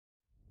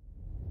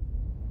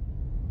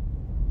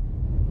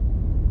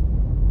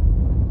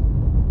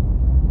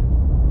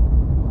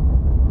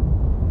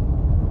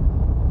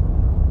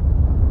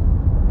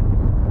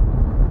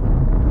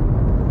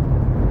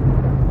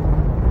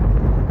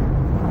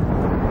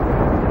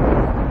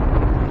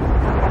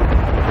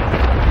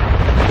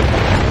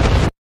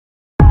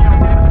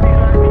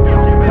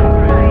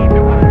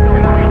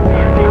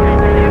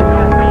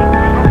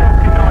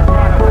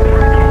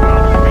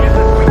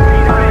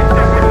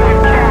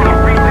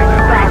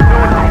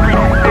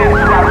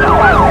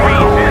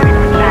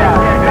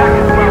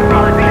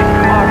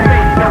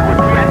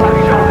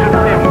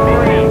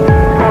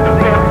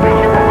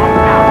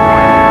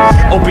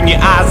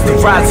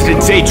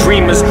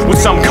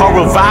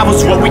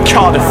we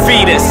call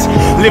defeat us.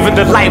 Living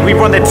the light, we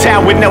run the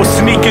town with no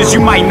sneakers. You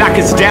might knock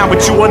us down,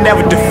 but you will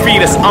never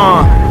defeat us,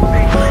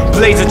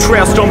 Blaze a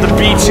trail, storm the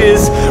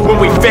beaches. When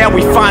we fail,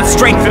 we find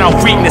strength in our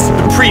weakness.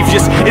 The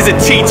previous is a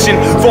teaching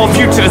for a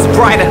future that's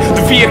brighter.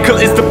 The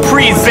vehicle is the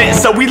present,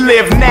 so we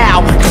live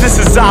now, cause this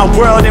is our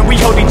world and we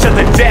hold each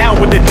other down.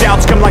 When the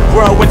doubts come like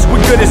whirlwinds,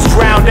 we're good as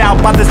drowned out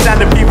by the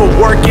sound of people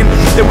working.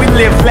 Then we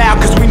live loud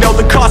cause we know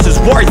the cost is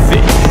worth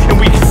it, and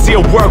we can see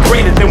a world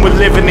greater than we're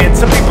living in.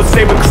 Some people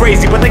say we're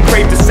crazy, but they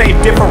crave the same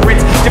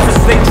difference.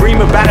 Differences they dream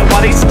about it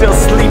while they still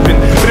sleeping.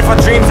 But if our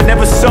dreams are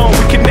never sown,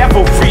 we can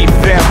never reap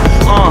them.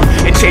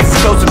 And chase is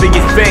closer than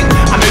you think.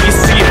 I know you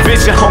see a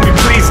vision, homie,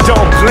 please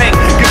don't blink.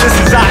 Cause this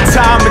is our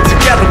time and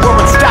together we're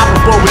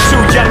unstoppable. We're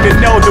too young to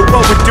know that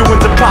what we're doing's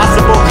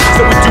impossible,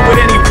 so we do it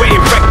anyway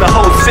and wreck the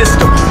whole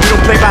system. We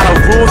don't play by the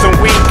rules and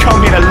we ain't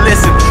come here to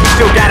listen.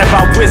 Still got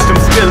about wisdom,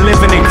 still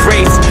living in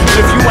grace.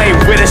 But if you ain't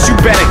with us, you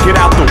better get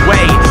out the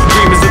way.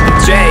 Dreamers of the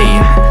J.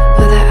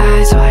 With their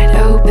eyes wide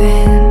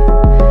open,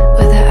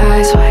 with their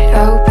eyes wide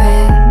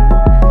open,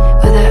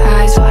 with their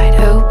eyes wide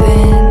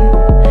open,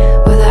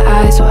 with their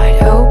eyes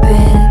wide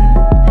open,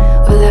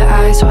 with their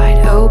eyes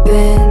wide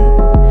open,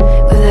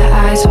 with their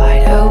eyes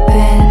wide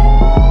open,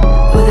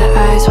 with their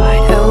eyes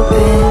wide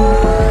open,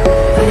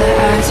 with their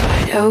eyes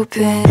wide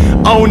open.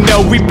 Oh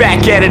no, we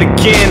back at it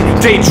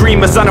again.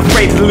 Daydreamers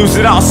unafraid to lose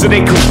it all so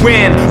they can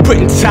win.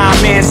 Putting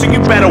time in, so you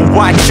better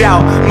watch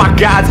out. My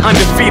God's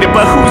undefeated,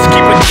 but who's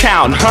keeping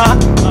count, huh?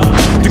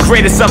 The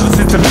greatest of us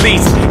is the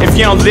least. If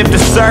you don't live to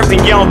serve,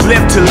 then you don't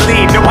live to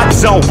lead. No, I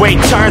don't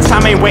wait turns,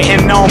 time ain't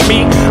waiting on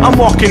me. I'm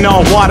walking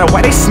on water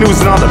while they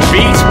snoozing on the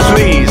beach,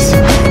 please.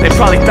 They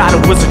probably thought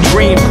it was a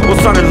dream. Well,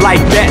 started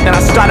like that, then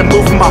I started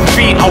moving my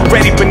feet.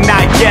 Already, but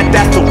not yet,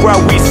 that's the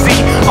world we see.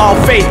 All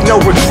faith, no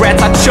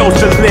regrets, I chose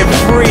to live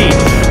free.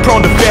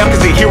 Prone to fail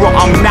cause a hero,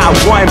 I'm not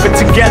one. But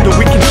together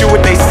we can do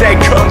what they said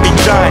couldn't be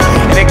done.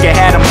 And they can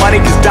have the money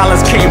cause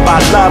dollars came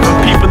by love.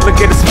 And people look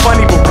at us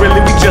funny, but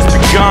really we just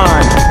begun.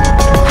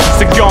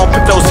 So go and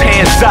put those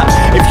hands up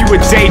if you a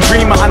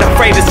daydreamer,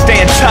 unafraid to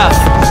stand tough.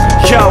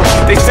 Yo,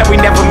 they said we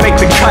never make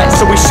the cut,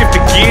 so we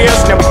shifted gears,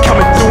 now we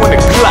coming through in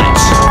the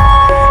clutch.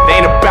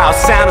 It ain't about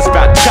sound, it's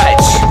about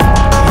touch.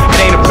 It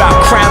ain't about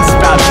crowns, it's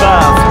about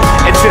love.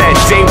 And to that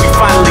day we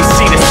finally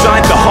see the sun,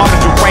 the harder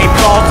the rain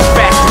falls, the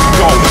faster we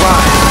gon'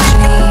 run.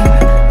 Dream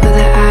with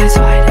their eyes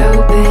wide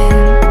open,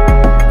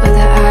 with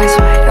their eyes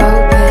wide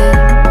open,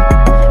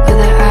 with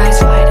their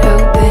eyes wide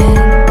open,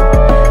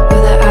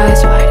 with their eyes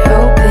wide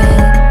open,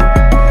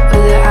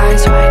 with their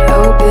eyes wide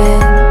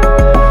open,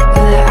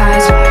 with their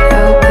eyes wide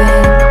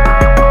open,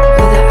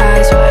 with their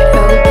eyes wide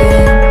open,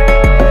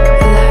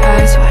 with their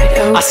eyes wide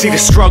open. I see the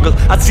struggle,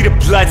 I see the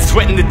blood,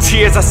 sweat and the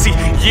tears. I see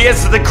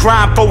years of the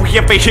grind, but we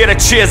ever hear the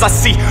cheers. I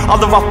see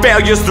all of our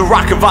failures, the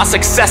rock of our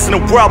success. And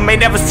the world may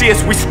never see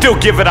us, we still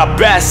give it our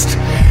best.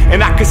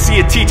 And I can see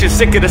a teacher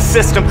sick of the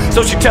system,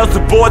 so she tells the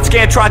board,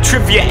 scan, try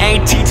trivia,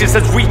 ain't teachers.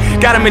 As we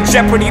got them in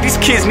jeopardy, these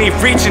kids need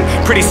reaching.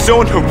 Pretty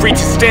soon her reach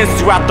extends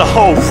throughout the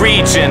whole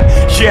region.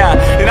 Yeah,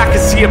 and I can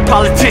see a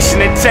politician,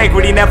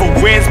 integrity never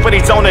wins, but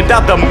he's on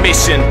another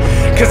mission.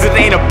 Cause it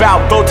ain't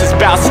about votes, it's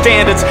about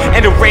standards.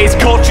 And to raise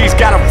culture, he's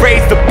gotta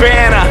raise the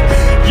banner.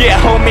 Yeah,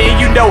 homie,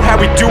 you know how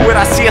we do it.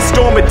 I see a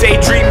storm of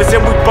daydreamers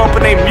and we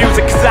bumping their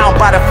music. Cause I don't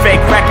buy the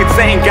fake records,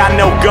 they ain't got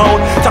no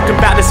gold. Talking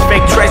about this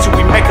fake treasure,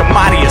 we make a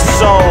mighty of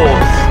soul.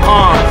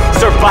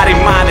 Serve body,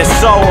 mind, and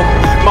soul.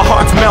 My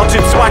heart's melted,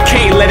 so I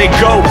can't let it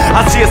go.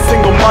 I see a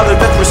single mother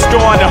that's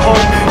restoring a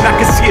home. And I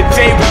can see a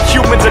day when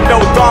humans are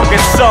no longer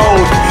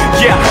sold.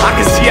 Yeah, I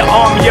can see an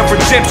army of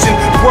redemption.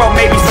 The world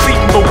may be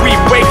sleeping, but we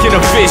waking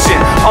a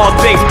vision. All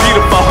things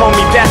beautiful,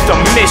 homie, that's the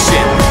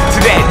mission. To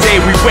that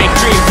day we wake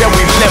dreams and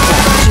we live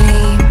them.